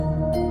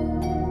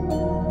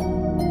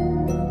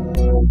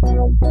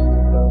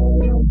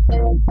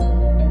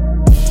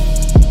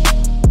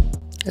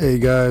Hey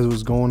guys,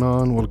 what's going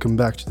on? Welcome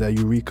back to that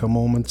Eureka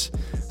moment.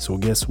 So,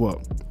 guess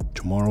what?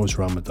 Tomorrow is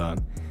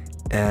Ramadan,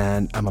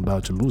 and I'm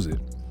about to lose it.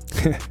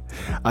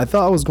 I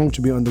thought I was going to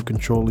be under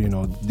control,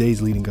 the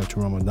days leading up to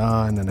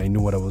Ramadan, and I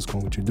knew what I was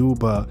going to do,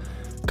 but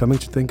coming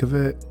to think of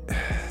it,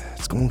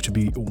 it's going to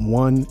be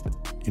one,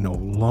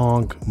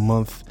 long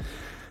month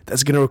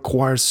that's going to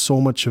require so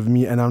much of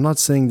me. And I'm not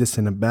saying this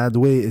in a bad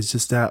way, it's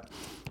just that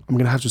I'm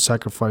gonna have to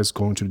sacrifice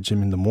going to the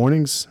gym in the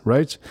mornings,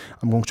 right?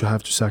 I'm going to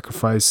have to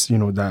sacrifice,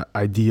 that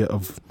idea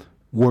of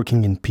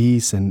working in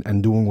peace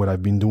and doing what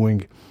I've been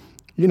doing,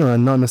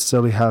 and not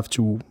necessarily have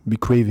to be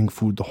craving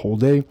food the whole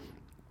day.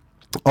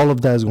 All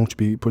of that is going to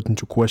be put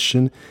into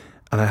question,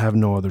 and I have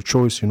no other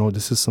choice.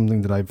 This is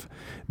something that I've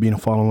been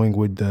following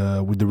with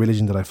the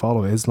religion that I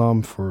follow,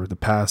 Islam, for the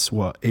past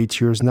 8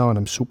 years now, and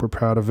I'm super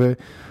proud of it.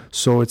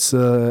 So it's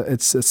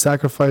a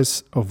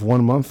sacrifice of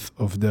 1 month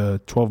of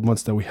the 12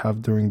 months that we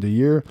have during the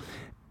year,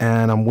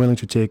 and I'm willing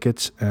to take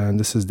it. And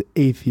this is the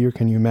 8th year.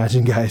 Can you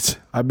imagine, guys?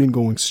 I've been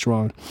going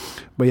strong.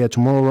 But yeah,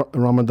 tomorrow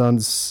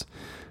Ramadan's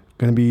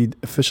gonna be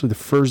officially the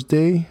first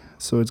day.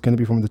 So it's gonna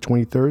be from the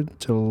 23rd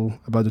till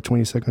about the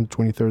 22nd,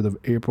 23rd of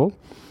April.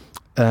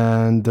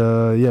 And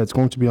yeah, it's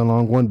going to be a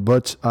long one,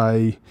 but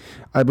I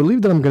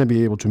believe that I'm going to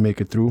be able to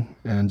make it through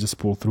and just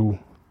pull through,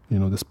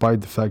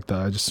 despite the fact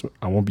that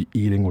I won't be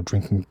eating or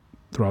drinking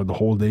throughout the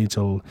whole day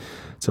till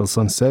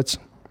sunset.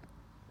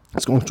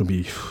 It's going to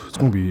be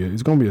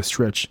a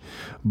stretch.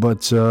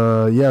 But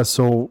yeah,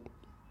 so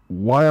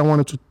why I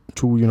wanted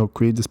to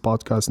create this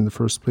podcast in the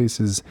first place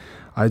is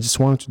I just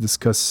wanted to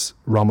discuss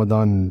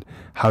Ramadan and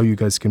how you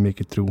guys can make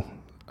it through.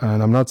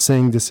 And I'm not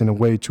saying this in a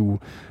way to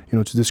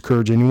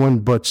discourage anyone,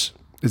 but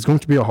it's going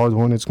to be a hard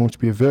one. It's going to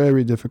be a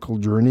very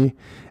difficult journey,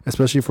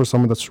 especially for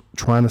someone that's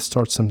trying to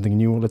start something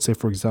new. Let's say,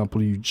 for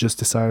example, you just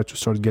decided to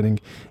start getting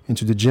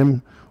into the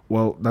gym.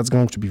 Well, that's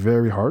going to be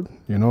very hard.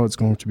 It's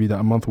going to be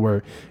that month where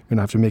you're going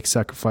to have to make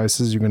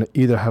sacrifices. You're going to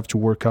either have to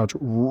work out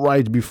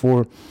right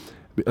before,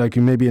 like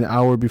maybe an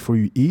hour before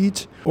you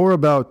eat, or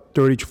about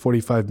 30 to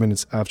 45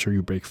 minutes after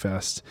you break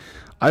fast.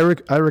 I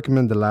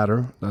recommend the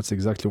latter. That's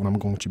exactly what I'm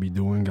going to be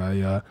doing.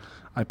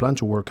 I plan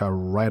to work out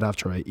right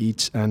after I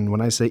eat. And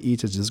when I say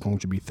eat, it's just going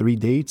to be 3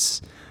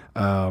 dates,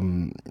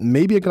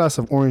 maybe a glass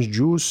of orange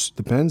juice,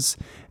 depends,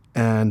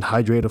 and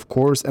hydrate, of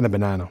course, and a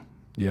banana.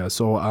 Yeah,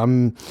 so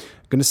I'm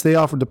going to stay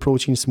off of the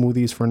protein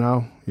smoothies for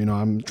now.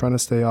 I'm trying to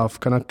stay off,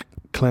 kind of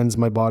cleanse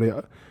my body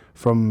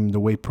from the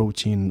whey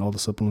protein and all the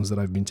supplements that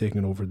I've been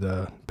taking over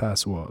the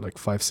past,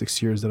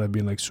 5-6 years that I've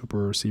been like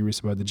super serious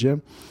about the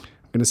gym.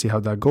 I'm going to see how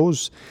that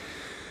goes.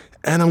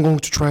 And I'm going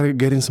to try to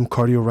get in some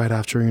cardio right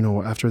after,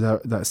 after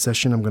that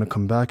session. I'm going to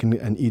come back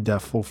and eat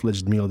that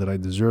full-fledged meal that I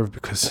deserve,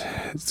 because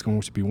it's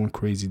going to be one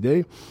crazy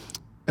day.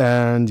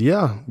 And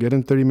yeah, get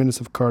in 30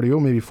 minutes of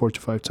cardio, maybe 4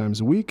 to 5 times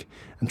a week,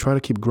 and try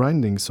to keep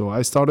grinding. So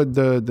I started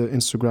the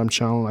Instagram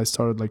channel. I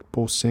started like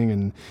posting,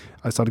 and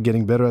I started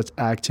getting better at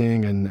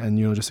acting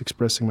and just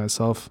expressing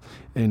myself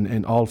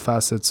in all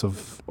facets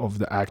of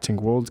the acting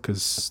world,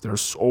 because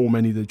there's so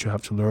many that you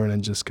have to learn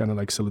and just kind of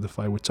like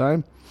solidify with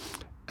time.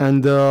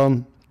 And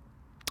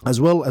as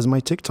well as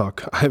my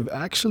TikTok. I've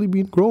actually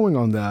been growing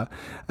on that.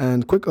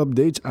 And quick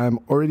update, I'm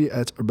already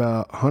at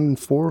about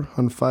 104,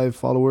 105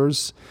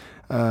 followers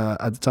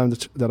at the time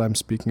that I'm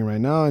speaking right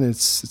now. And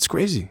it's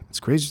crazy. It's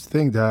crazy to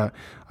think that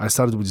I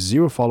started with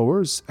 0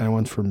 followers and I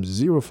went from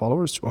 0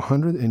 followers to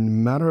 100 in a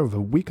matter of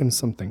a week and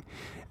something.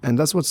 And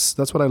that's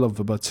what I love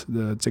about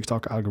the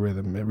TikTok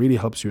algorithm. It really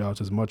helps you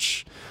out as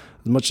much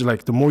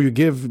like the more you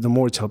give, the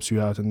more it helps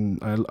you out. And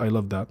I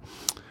love that.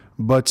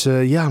 But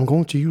yeah, I'm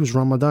going to use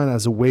Ramadan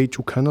as a way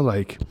to kind of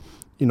like,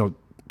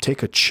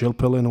 take a chill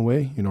pill in a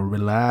way,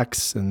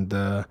 relax and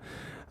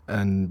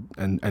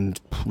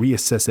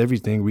reassess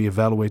everything,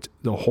 reevaluate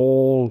the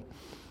whole,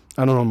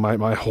 I don't know,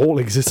 my whole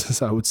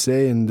existence, I would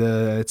say. And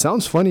it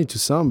sounds funny to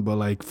some, but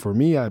like for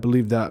me, I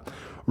believe that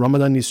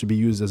Ramadan needs to be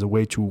used as a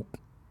way to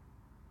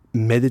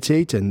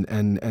meditate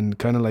and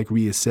kind of like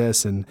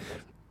reassess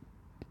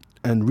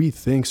and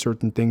rethink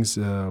certain things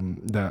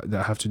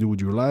that have to do with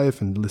your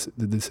life and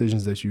the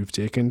decisions that you've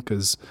taken.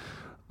 Because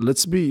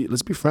let's be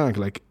frank,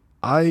 like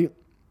I'd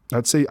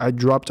say I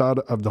dropped out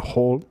of the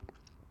whole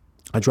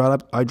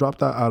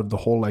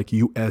like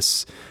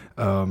US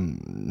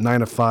 9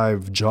 to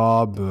 5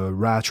 job,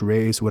 rat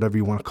race, whatever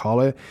you want to call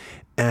it.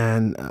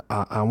 And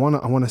I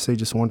wanna say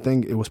just one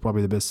thing. It was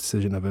probably the best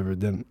decision I've ever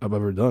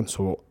done.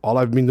 So all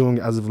I've been doing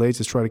as of late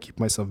is try to keep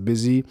myself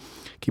busy,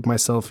 keep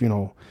myself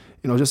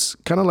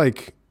just kind of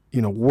like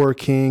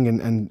working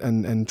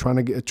and trying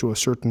to get to a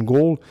certain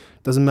goal.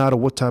 Doesn't matter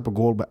what type of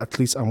goal, but at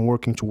least I'm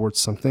working towards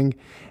something.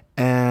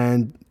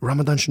 And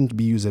Ramadan shouldn't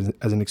be used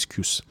as an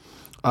excuse.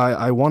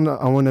 I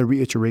wanna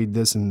reiterate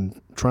this and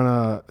try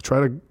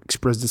to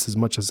express this as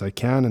much as I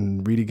can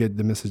and really get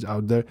the message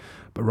out there.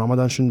 But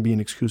Ramadan shouldn't be an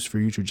excuse for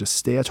you to just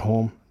stay at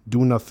home,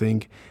 do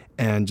nothing,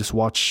 and just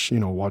watch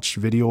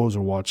videos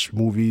or watch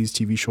movies,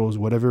 TV shows,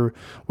 whatever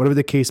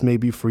the case may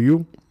be for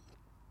you,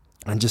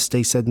 and just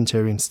stay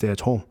sedentary and stay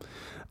at home.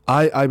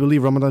 I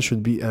believe Ramadan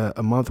should be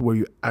a month where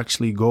you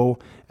actually go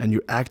and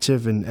you're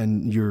active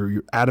and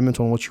you're adamant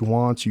on what you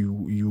want.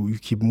 You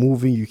keep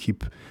moving. You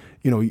keep,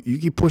 you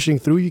keep pushing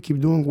through. You keep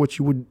doing what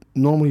you would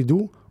normally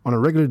do on a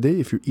regular day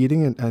if you're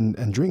eating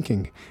and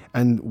drinking.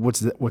 And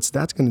what's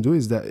that's going to do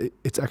is that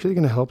it's actually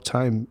going to help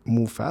time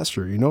move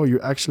faster.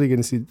 You're actually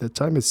going to see that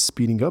time is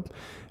speeding up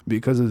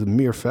because of the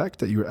mere fact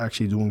that you're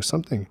actually doing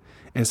something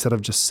instead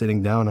of just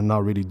sitting down and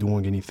not really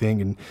doing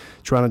anything and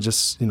trying to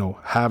just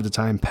have the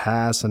time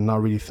pass and not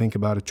really think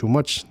about it too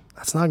much.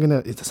 That's not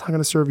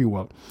gonna serve you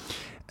well.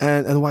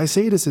 And why I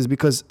say this is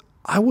because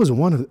I was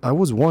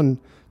one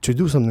to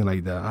do something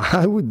like that.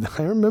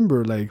 I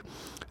remember, like,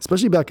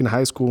 especially back in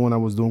high school when I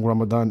was doing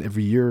Ramadan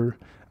every year,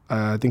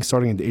 I think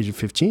starting at the age of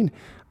 15,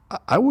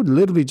 I would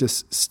literally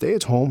just stay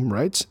at home,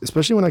 right?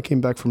 Especially when I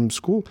came back from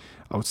school,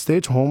 I would stay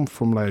at home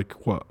from like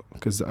what?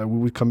 Because we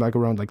would come back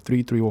around like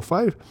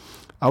 3:05.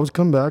 I would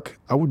come back,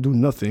 I would do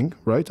nothing,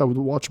 right? I would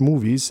watch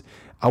movies.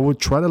 I would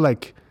try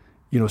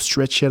to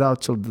stretch it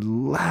out till the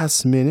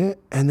last minute.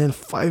 And then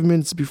 5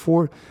 minutes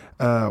before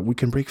we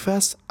can break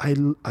fast, I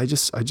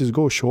just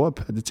go show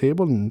up at the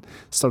table and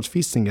start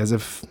feasting as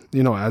if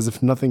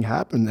nothing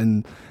happened.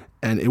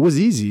 And it was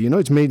easy,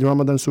 it made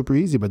Ramadan super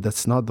easy, but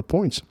that's not the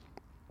point.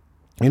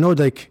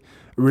 Like,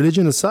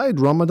 religion aside,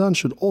 Ramadan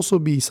should also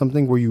be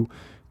something where you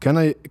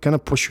kind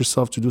of push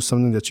yourself to do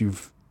something that you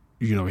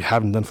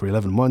haven't done for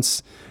 11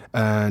 months,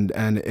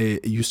 and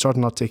you start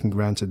not taking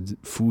granted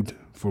food,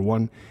 for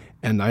one.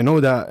 And I know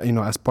that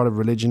as part of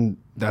religion,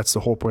 that's the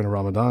whole point of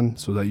Ramadan,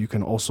 so that you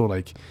can also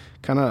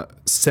kind of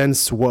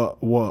sense what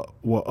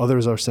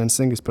others are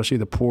sensing, especially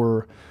the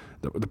poor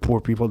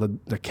people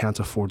that can't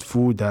afford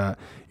food, that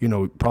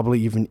probably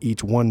even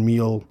eat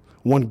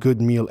one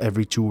good meal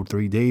every 2 or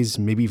 3 days,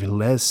 maybe even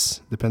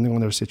less, depending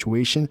on their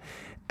situation.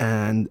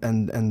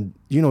 And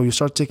you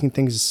start taking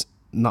things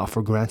not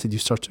for granted. You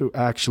start to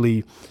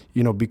actually,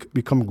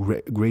 become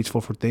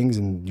grateful for things,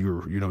 and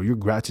your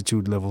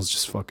gratitude levels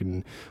just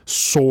fucking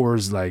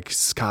soars like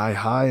sky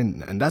high,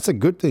 and that's a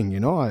good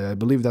thing. I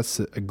believe that's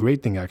a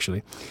great thing,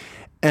 actually.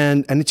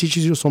 And it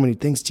teaches you so many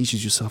things. It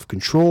teaches you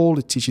self-control.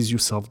 It teaches you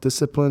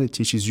self-discipline. It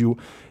teaches you,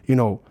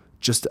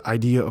 just the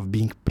idea of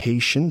being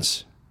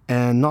patient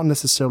and not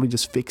necessarily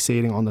just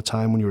fixating on the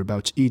time when you're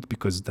about to eat,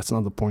 because that's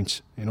not the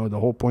point. The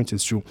whole point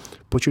is to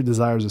put your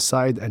desires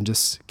aside and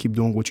just keep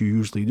doing what you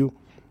usually do.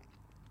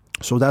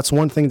 So that's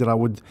one thing that I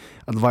would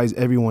advise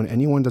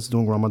anyone that's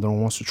doing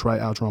Ramadan, wants to try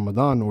out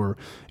Ramadan, or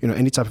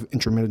any type of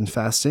intermittent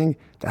fasting.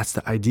 That's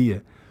the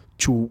idea,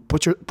 to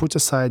put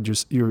aside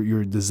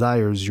your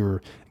desires,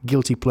 your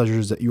guilty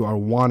pleasures that you are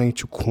wanting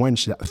to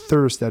quench, that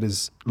thirst that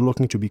is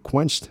looking to be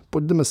quenched.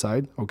 Put them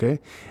aside, okay,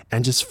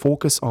 and just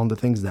focus on the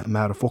things that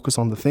matter. Focus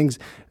on the things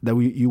that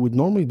you would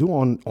normally do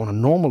on a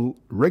normal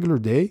regular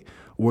day,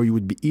 where you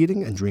would be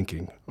eating and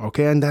drinking,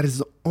 okay? And that is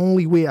the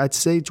only way, I'd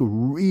say, to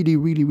really,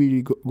 really,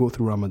 really go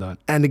through Ramadan.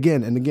 And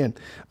again,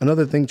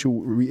 another thing to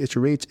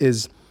reiterate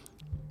is,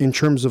 in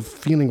terms of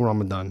feeling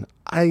Ramadan,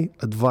 I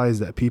advise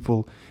that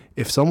people,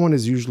 if someone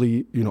is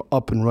usually,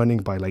 up and running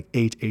by like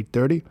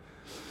 8:30,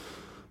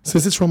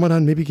 since it's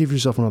Ramadan, maybe give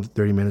yourself another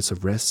 30 minutes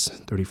of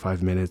rest,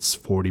 35 minutes,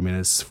 40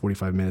 minutes,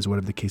 45 minutes,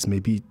 whatever the case may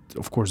be.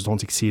 Of course,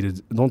 don't exceed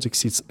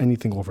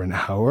anything over an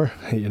hour,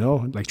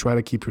 try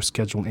to keep your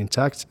schedule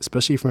intact,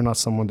 especially if you're not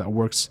someone that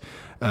works,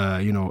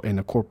 in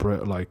a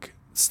corporate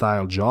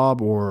style job,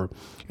 or,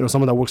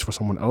 someone that works for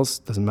someone else,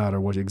 doesn't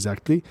matter what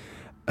exactly.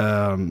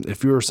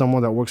 If you're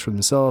someone that works for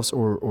themselves,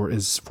 or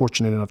is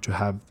fortunate enough to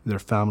have their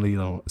family,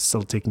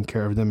 still taking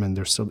care of them, and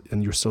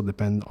you're still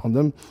dependent on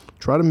them,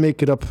 try to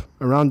make it up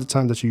around the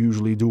time that you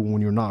usually do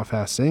when you're not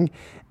fasting,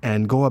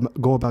 and go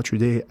about your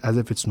day as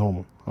if it's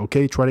normal.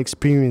 Okay, try to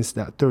experience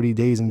that 30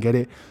 days and get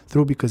it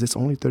through, because it's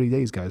only 30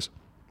 days, guys.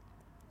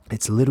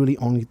 It's literally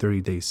only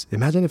 30 days.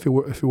 Imagine if it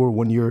were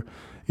 1 year,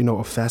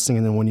 of fasting,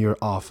 and then 1 year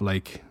off.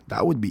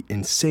 That would be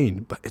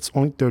insane. But it's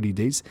only 30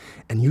 days,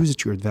 and use it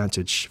to your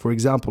advantage. For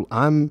example,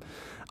 I'm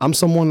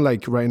someone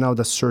right now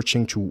that's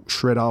searching to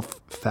shred off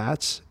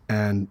fats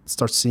and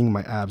start seeing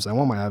my abs. I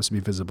want my abs to be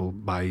visible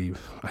by,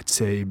 I'd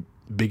say,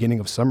 beginning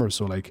of summer.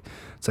 So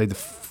say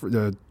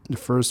the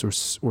first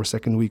or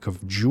second week of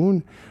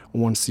June,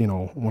 once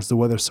the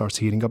weather starts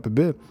heating up a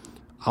bit,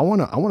 I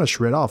want to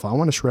shred off. I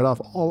want to shred off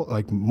all,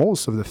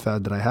 most of the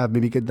fat that I have,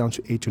 maybe get down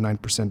to 8 to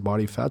 9%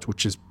 body fat,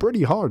 which is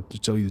pretty hard, to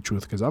tell you the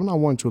truth, because I'm not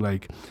one to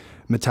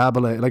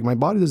metabolize. My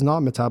body does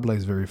not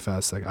metabolize very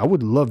fast. I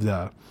would love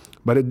that,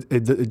 but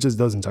it just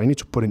doesn't. I need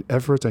to put in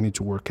effort. I need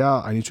to work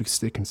out. I need to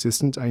stay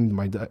consistent. I need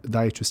my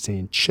diet to stay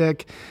in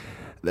check.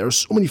 There are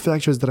so many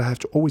factors that I have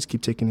to always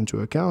keep taking into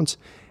account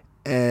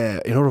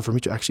in order for me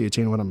to actually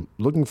attain what I'm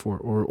looking for,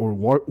 or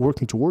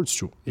working towards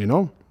to,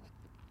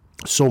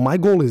 So my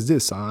goal is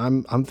this.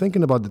 I'm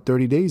thinking about the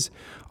 30 days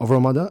of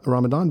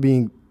Ramadan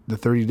being the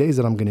 30 days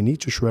that I'm going to need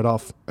to shred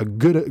off a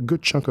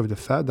good chunk of the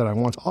fat that I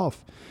want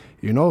off.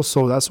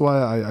 So that's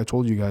why I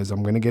told you guys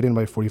I'm going to get in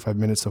by 45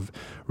 minutes of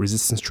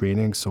resistance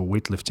training, so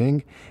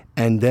weightlifting,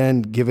 and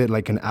then give it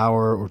like an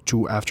hour or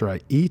two after I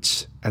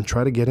eat and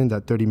try to get in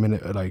that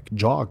 30-minute like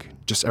jog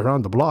just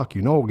around the block,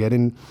 get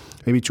in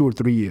maybe 2 or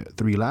 3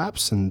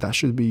 laps, and that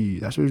should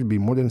be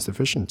more than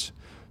sufficient.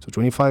 So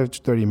 25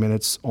 to 30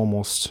 minutes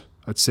almost,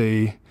 I'd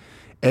say,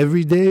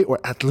 every day or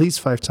at least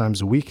 5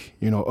 times a week,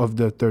 of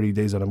the 30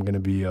 days that I'm going to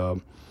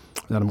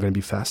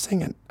be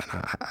fasting. And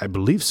I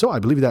believe so. I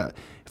believe that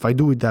if I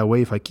do it that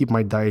way, if I keep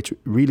my diet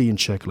really in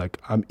check, like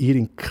I'm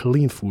eating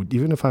clean food,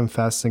 even if I'm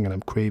fasting and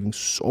I'm craving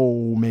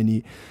so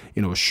many,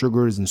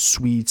 sugars and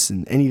sweets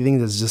and anything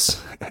that's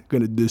just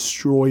going to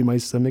destroy my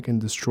stomach and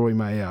destroy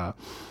my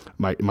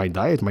my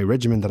diet, my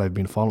regimen that I've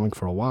been following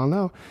for a while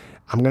now,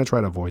 I'm going to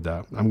try to avoid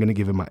that. I'm going to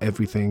give it my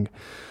everything.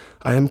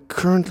 I am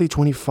currently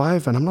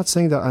 25, and I'm not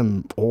saying that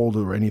I'm old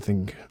or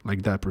anything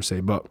like that per se,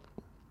 but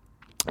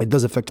it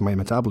does affect my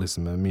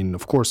metabolism. I mean,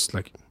 of course,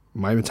 like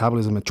my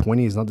metabolism at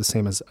 20 is not the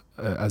same as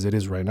it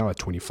is right now at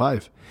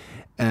 25,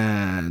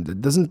 and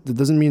it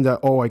doesn't mean that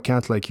I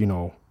can't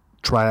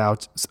try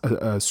out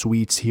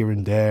sweets here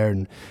and there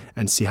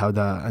and see how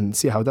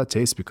that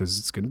tastes, because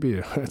it's gonna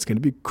be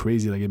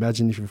crazy. Like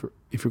imagine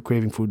if you're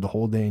craving food the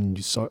whole day and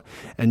you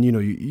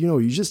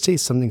just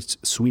taste something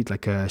sweet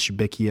like a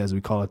shibeki, as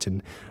we call it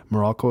in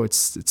Morocco.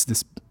 It's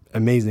this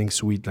amazing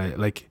sweet,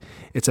 like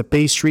it's a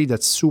pastry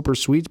that's super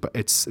sweet, but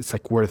it's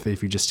like worth it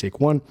if you just take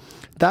one.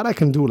 That I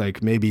can do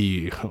like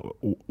maybe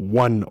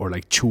 1 or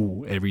like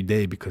 2 every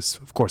day, because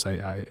of course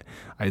I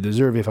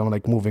deserve it. If I'm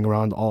like moving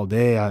around all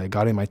day, I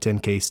got in my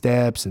 10K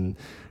steps, and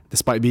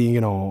despite being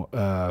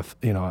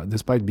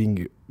despite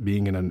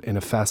being in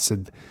a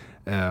fasted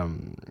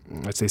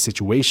let's say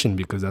situation,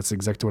 because that's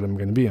exactly what I'm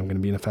going to be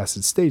in a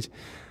fasted state.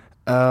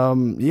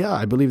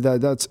 I believe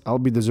that I'll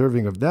be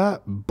deserving of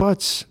that,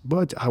 but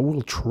I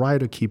will try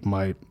to keep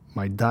my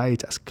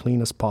diet as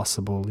clean as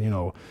possible,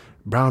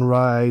 brown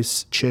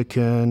rice,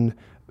 chicken,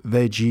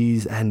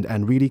 veggies,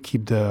 and really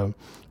keep the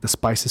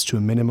spices to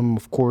a minimum,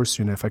 of course.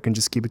 If I can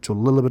just keep it to a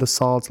little bit of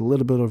salt, a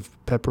little bit of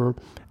pepper,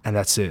 and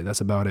that's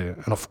about it.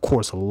 And of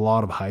course, a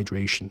lot of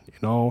hydration,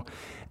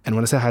 and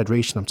when I say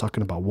hydration, I'm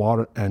talking about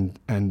water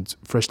and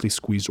freshly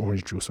squeezed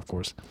orange juice, of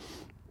course.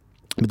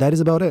 But that is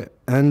about it.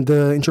 And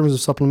in terms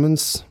of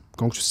supplements,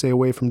 going to stay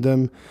away from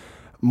them.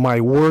 My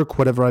work,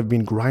 whatever I've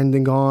been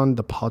grinding on,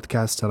 the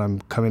podcast that I'm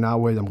coming out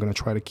with, I'm going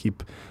to try to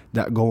keep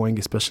that going,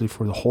 especially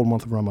for the whole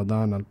month of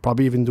Ramadan. I'll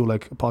probably even do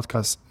like a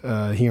podcast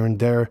here and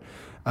there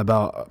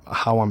about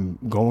how I'm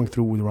going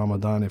through with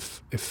Ramadan.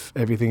 If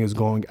everything is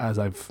going as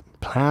I've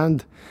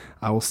planned,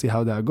 I will see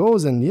how that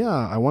goes. And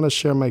I want to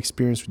share my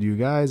experience with you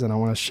guys, and I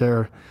want to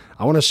share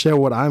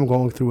what I'm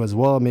going through as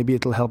well. Maybe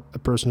it'll help a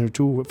person or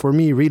two. For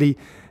me, really,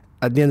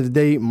 at the end of the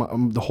day,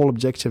 the whole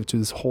objective to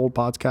this whole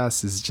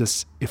podcast is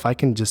just, if I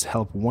can just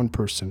help one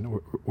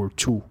person or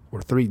 2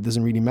 or 3, it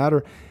doesn't really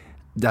matter.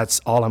 That's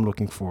all I'm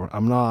looking for.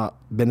 I'm not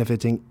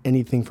benefiting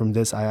anything from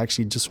this. I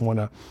actually just want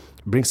to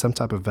bring some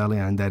type of value,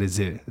 and that is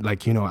it.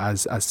 Like,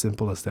 as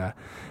simple as that.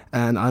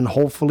 And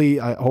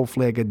hopefully I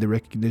get the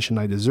recognition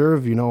I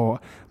deserve. Not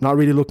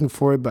really looking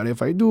for it, but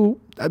if I do,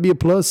 that'd be a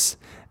plus.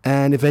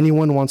 And if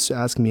anyone wants to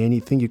ask me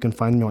anything, you can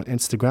find me on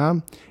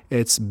Instagram.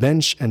 It's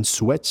Bench and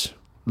Sweat.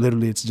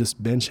 Literally, it's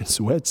just Bench and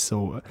Sweat.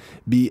 So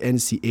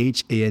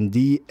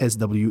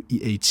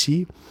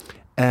BNCHANDSWEAT.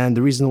 And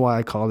the reason why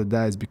I call it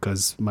that is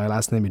because my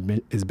last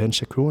name is Ben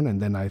Shakroun, and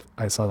then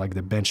I saw like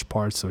the bench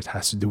part, so it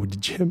has to do with the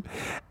gym.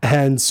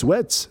 And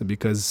sweat,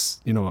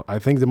 because I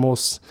think the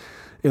most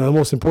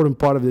important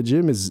part of the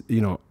gym is,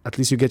 at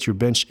least you get your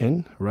bench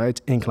in,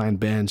 right? Incline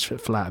bench,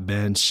 flat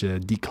bench,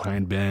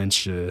 decline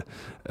bench,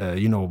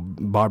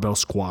 barbell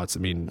squats. I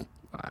mean,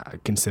 I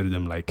consider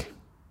them like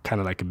kind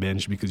of like a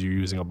bench because you're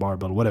using a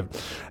barbell, whatever.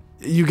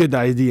 You get the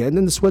idea. And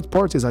then the sweat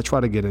part is I try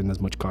to get in as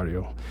much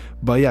cardio.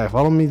 But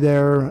follow me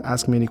there,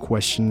 ask me any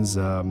questions,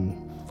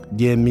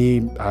 DM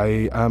me.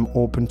 I am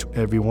open to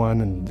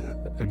everyone, and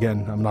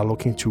again, I'm not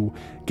looking to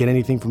get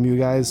anything from you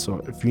guys, so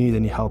if you need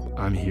any help,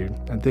 I'm here.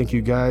 And thank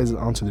you guys.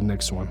 On to the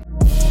next one.